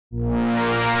Hello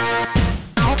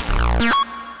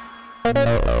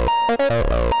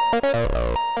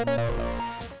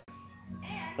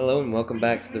and welcome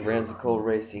back to the Ramsey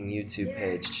Racing YouTube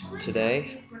page.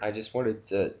 Today, I just wanted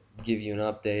to give you an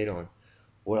update on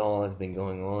what all has been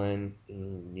going on.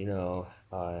 And,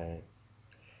 the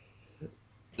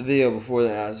video before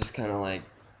that, I was just kind of like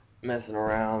messing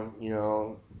around,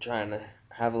 trying to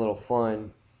have a little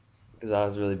fun because I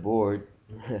was really bored.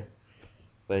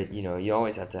 But you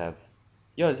always have to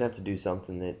do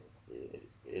something that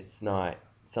it's not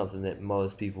something that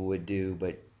most people would do,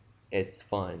 but it's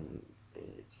fun.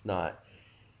 It's not,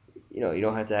 you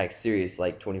don't have to act serious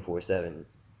like 24/7.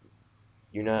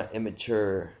 You're not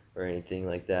immature or anything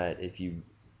like that.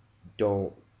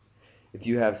 Don't, if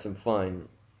you have some fun,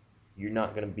 you're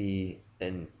not gonna be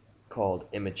called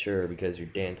immature because you're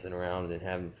dancing around and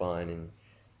having fun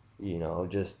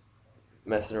and just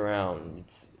messing around.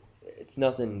 It's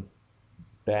nothing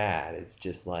bad. It's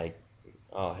just like,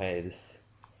 oh hey,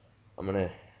 I'm gonna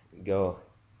go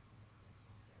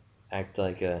act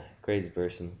like a crazy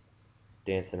person,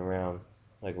 dancing around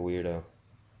like a weirdo.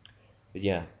 But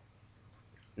yeah,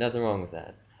 nothing wrong with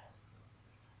that.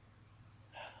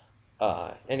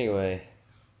 Anyway,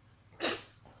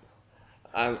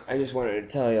 I just wanted to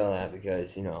tell y'all that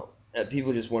because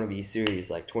people just want to be serious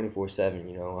like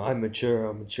 24/7. I'm mature,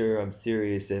 I'm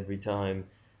serious every time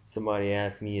somebody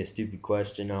asks me a stupid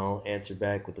question. I'll answer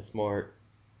back with a smart,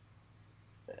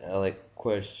 like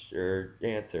question or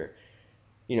answer.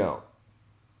 You know,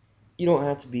 you don't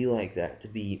have to be like that to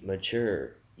be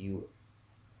mature.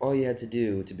 All you have to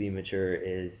do to be mature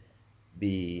is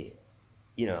be,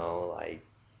 like,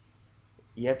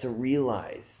 you have to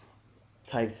realize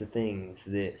types of things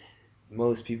that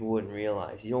most people wouldn't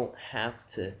realize. You don't have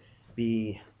to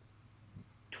be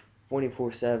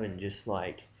 24/7 just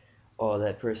like, oh,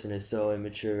 that person is so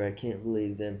immature, I can't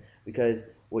believe them. Because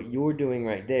what you're doing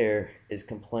right there is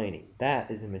complaining.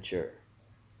 That is immature.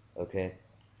 Okay?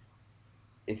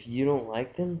 If you don't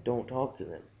like them, don't talk to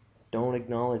them. Don't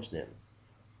acknowledge them.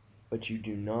 But you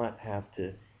do not have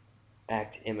to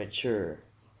act immature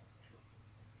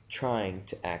trying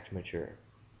to act mature.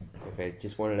 Okay,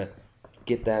 just wanted to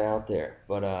get that out there.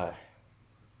 But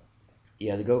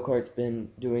yeah, the go-kart's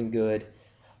been doing good.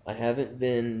 I haven't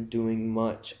been doing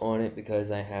much on it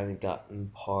because I haven't gotten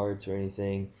parts or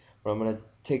anything. But I'm gonna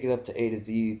take it up to A to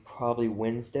Z probably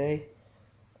Wednesday,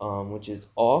 which is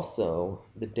also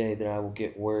the day that I will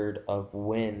get word of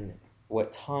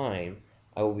what time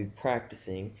I will be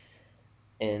practicing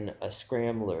in a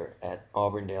scrambler at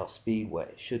Auburndale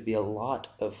Speedway. Should be a lot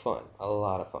of fun, a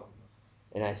lot of fun.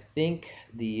 And I think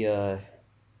the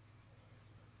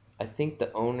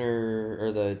owner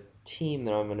or the team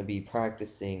that I'm going to be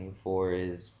practicing for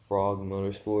is Frog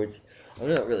Motorsports. I'm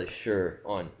not really sure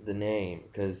on the name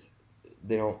because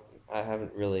I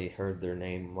haven't really heard their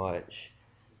name much.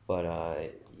 But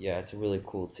yeah, it's a really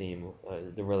cool team.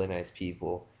 They're really nice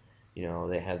people.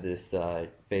 They have this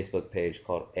Facebook page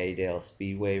called A-Dale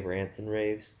Speedway Rants and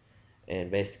Raves. And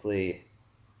basically,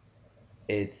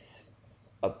 it's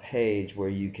a page where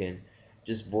you can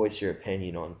just voice your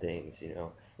opinion on things,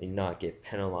 and not get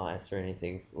penalized or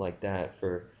anything like that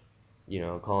for,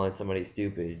 calling somebody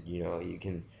stupid. You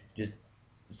can just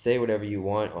say whatever you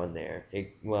want on there.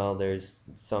 Well, there's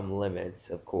some limits,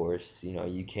 of course.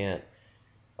 You can't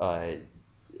uh,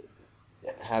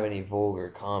 have any vulgar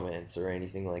comments or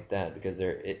anything like that because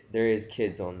there is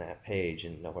kids on that page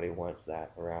and nobody wants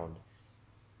that around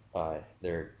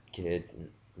their kids, and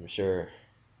I'm sure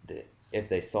that if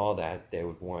they saw that they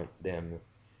would want them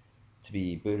to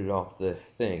be booted off the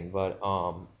thing. But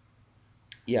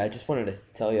yeah, I just wanted to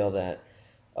tell y'all that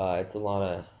it's a lot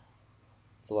of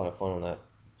fun on that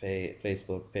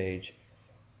Facebook page.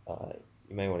 You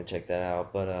may want to check that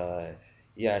out. But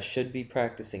yeah, I should be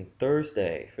practicing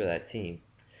Thursday for that team,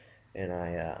 and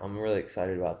I'm really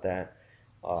excited about that.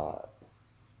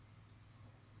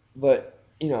 But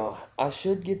I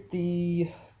should get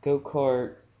the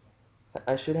go-kart.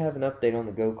 I should have an update on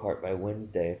the go-kart by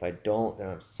Wednesday. If I don't, then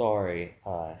I'm sorry.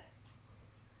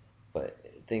 But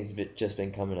things have just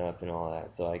been coming up and all that,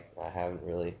 so I haven't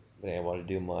really been able to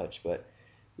do much. But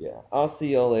yeah, I'll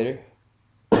see y'all later.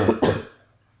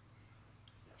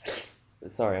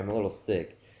 Sorry, I'm a little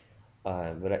sick.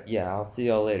 But yeah, I'll see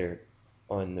y'all later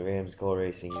on the Ramsey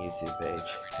Racing YouTube page.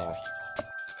 Bye.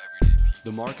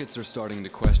 The markets are starting to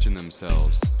question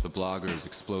themselves, the bloggers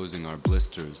exposing our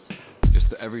blisters. Just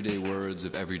the everyday words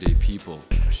of everyday people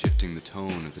are shifting the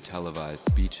tone of the televised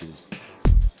speeches.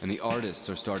 And the artists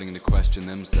are starting to question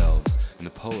themselves, and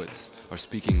the poets are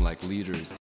speaking like leaders.